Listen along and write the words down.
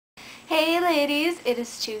Hey ladies, it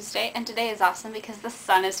is Tuesday and today is awesome because the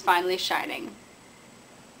sun is finally shining.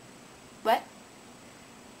 What?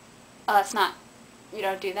 Oh, that's not, you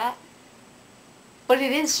don't do that? But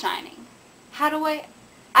it is shining. How do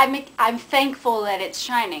I'm thankful that it's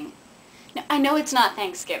shining. No, I know it's not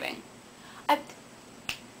Thanksgiving.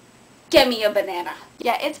 Get me a banana.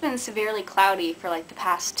 Yeah, it's been severely cloudy for like the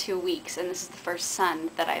past 2 weeks and this is the first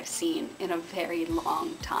sun that I've seen in a very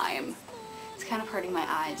long time. It's kind of hurting my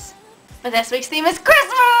eyes. But this week's theme is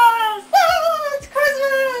Christmas! Oh, it's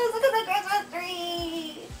Christmas! Look at the Christmas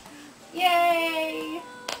tree! Yay!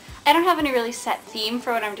 I don't have any really set theme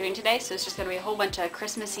for what I'm doing today, so it's just going to be a whole bunch of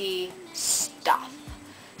Christmassy stuff.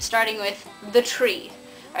 Starting with the tree.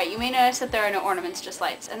 Alright, you may notice that there are no ornaments, just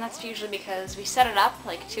lights, and that's usually because we set it up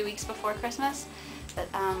like 2 weeks before Christmas. But,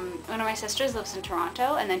 one of my sisters lives in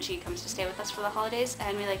Toronto, and then she comes to stay with us for the holidays,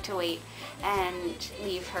 and we like to wait and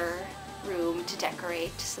leave her room to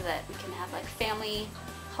decorate so that we can have like family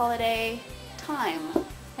holiday time,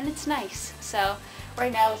 and it's nice. So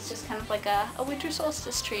right now it's just kind of like a winter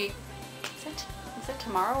solstice tree. Is it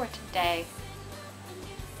tomorrow or today?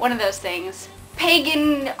 One of those things.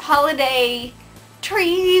 Pagan holiday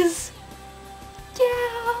trees.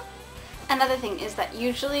 Yeah. Another thing is that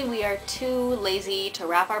usually we are too lazy to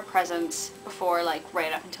wrap our presents before like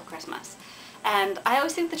right up until Christmas, and I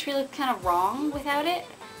always think the tree looks kind of wrong without it.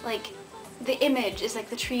 Like, the image is like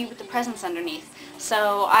the tree with the presents underneath.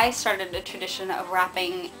 So I started a tradition of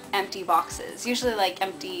wrapping empty boxes, usually like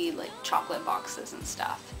empty like chocolate boxes and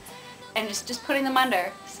stuff, and just putting them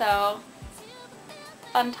under. So,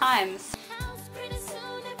 fun times.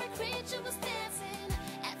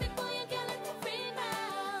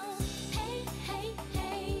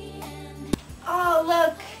 Oh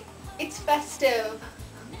look, it's festive.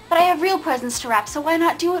 But I have real presents to wrap, so why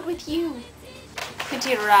not do it with you?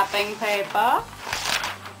 Continue wrapping paper.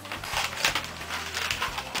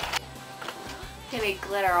 Getting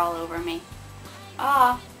glitter all over me.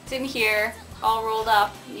 Ah, it's in here, all rolled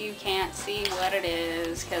up. You can't see what it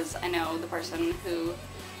is because I know the person who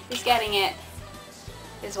is getting it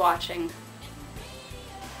is watching.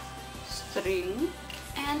 String.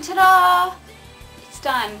 And ta-da! It's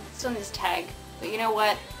done. Still needs a tag. But you know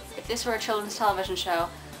what? If this were a children's television show,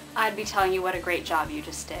 I'd be telling you what a great job you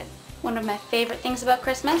just did. One of my favorite things about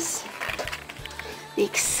Christmas, the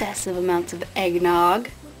excessive amounts of eggnog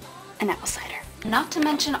and apple cider. Not to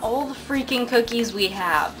mention all the freaking cookies we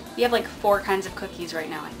have. We have like 4 kinds of cookies right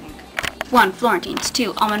now, I think. 1, Florentines.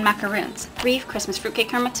 2, almond macaroons. 3, Christmas fruitcake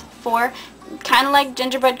hermits. 4, kind of like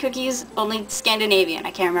gingerbread cookies, only Scandinavian.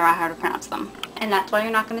 I can't remember how to pronounce them. And that's why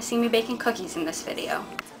you're not going to see me baking cookies in this video.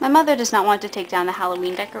 My mother does not want to take down the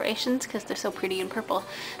Halloween decorations because they're so pretty and purple,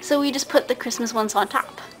 so we just put the Christmas ones on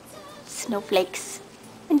top. Snowflakes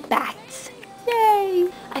and bats.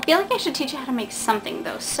 Yay! I feel like I should teach you how to make something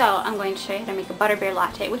though, so I'm going to show you how to make a butterbeer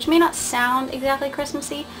latte, which may not sound exactly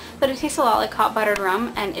Christmassy, but it tastes a lot like hot buttered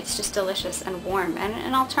rum, and it's just delicious and warm, and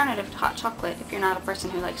an alternative to hot chocolate if you're not a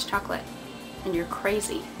person who likes chocolate and you're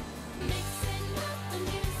crazy.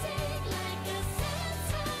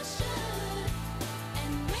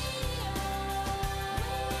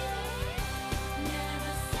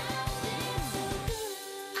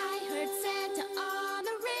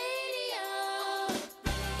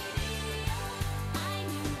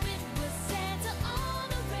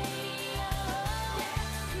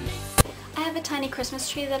 I have a tiny Christmas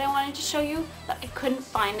tree that I wanted to show you, but I couldn't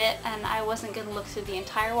find it, and I wasn't going to look through the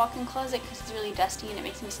entire walk-in closet because it's really dusty and it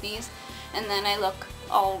makes me sneeze, and then I look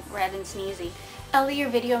all red and sneezy. Ellie, your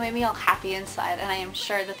video made me all happy inside, and I am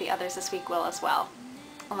sure that the others this week will as well.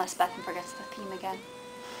 Unless Bethan forgets the theme again.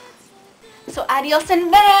 So adios and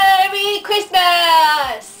Merry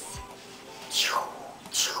Christmas!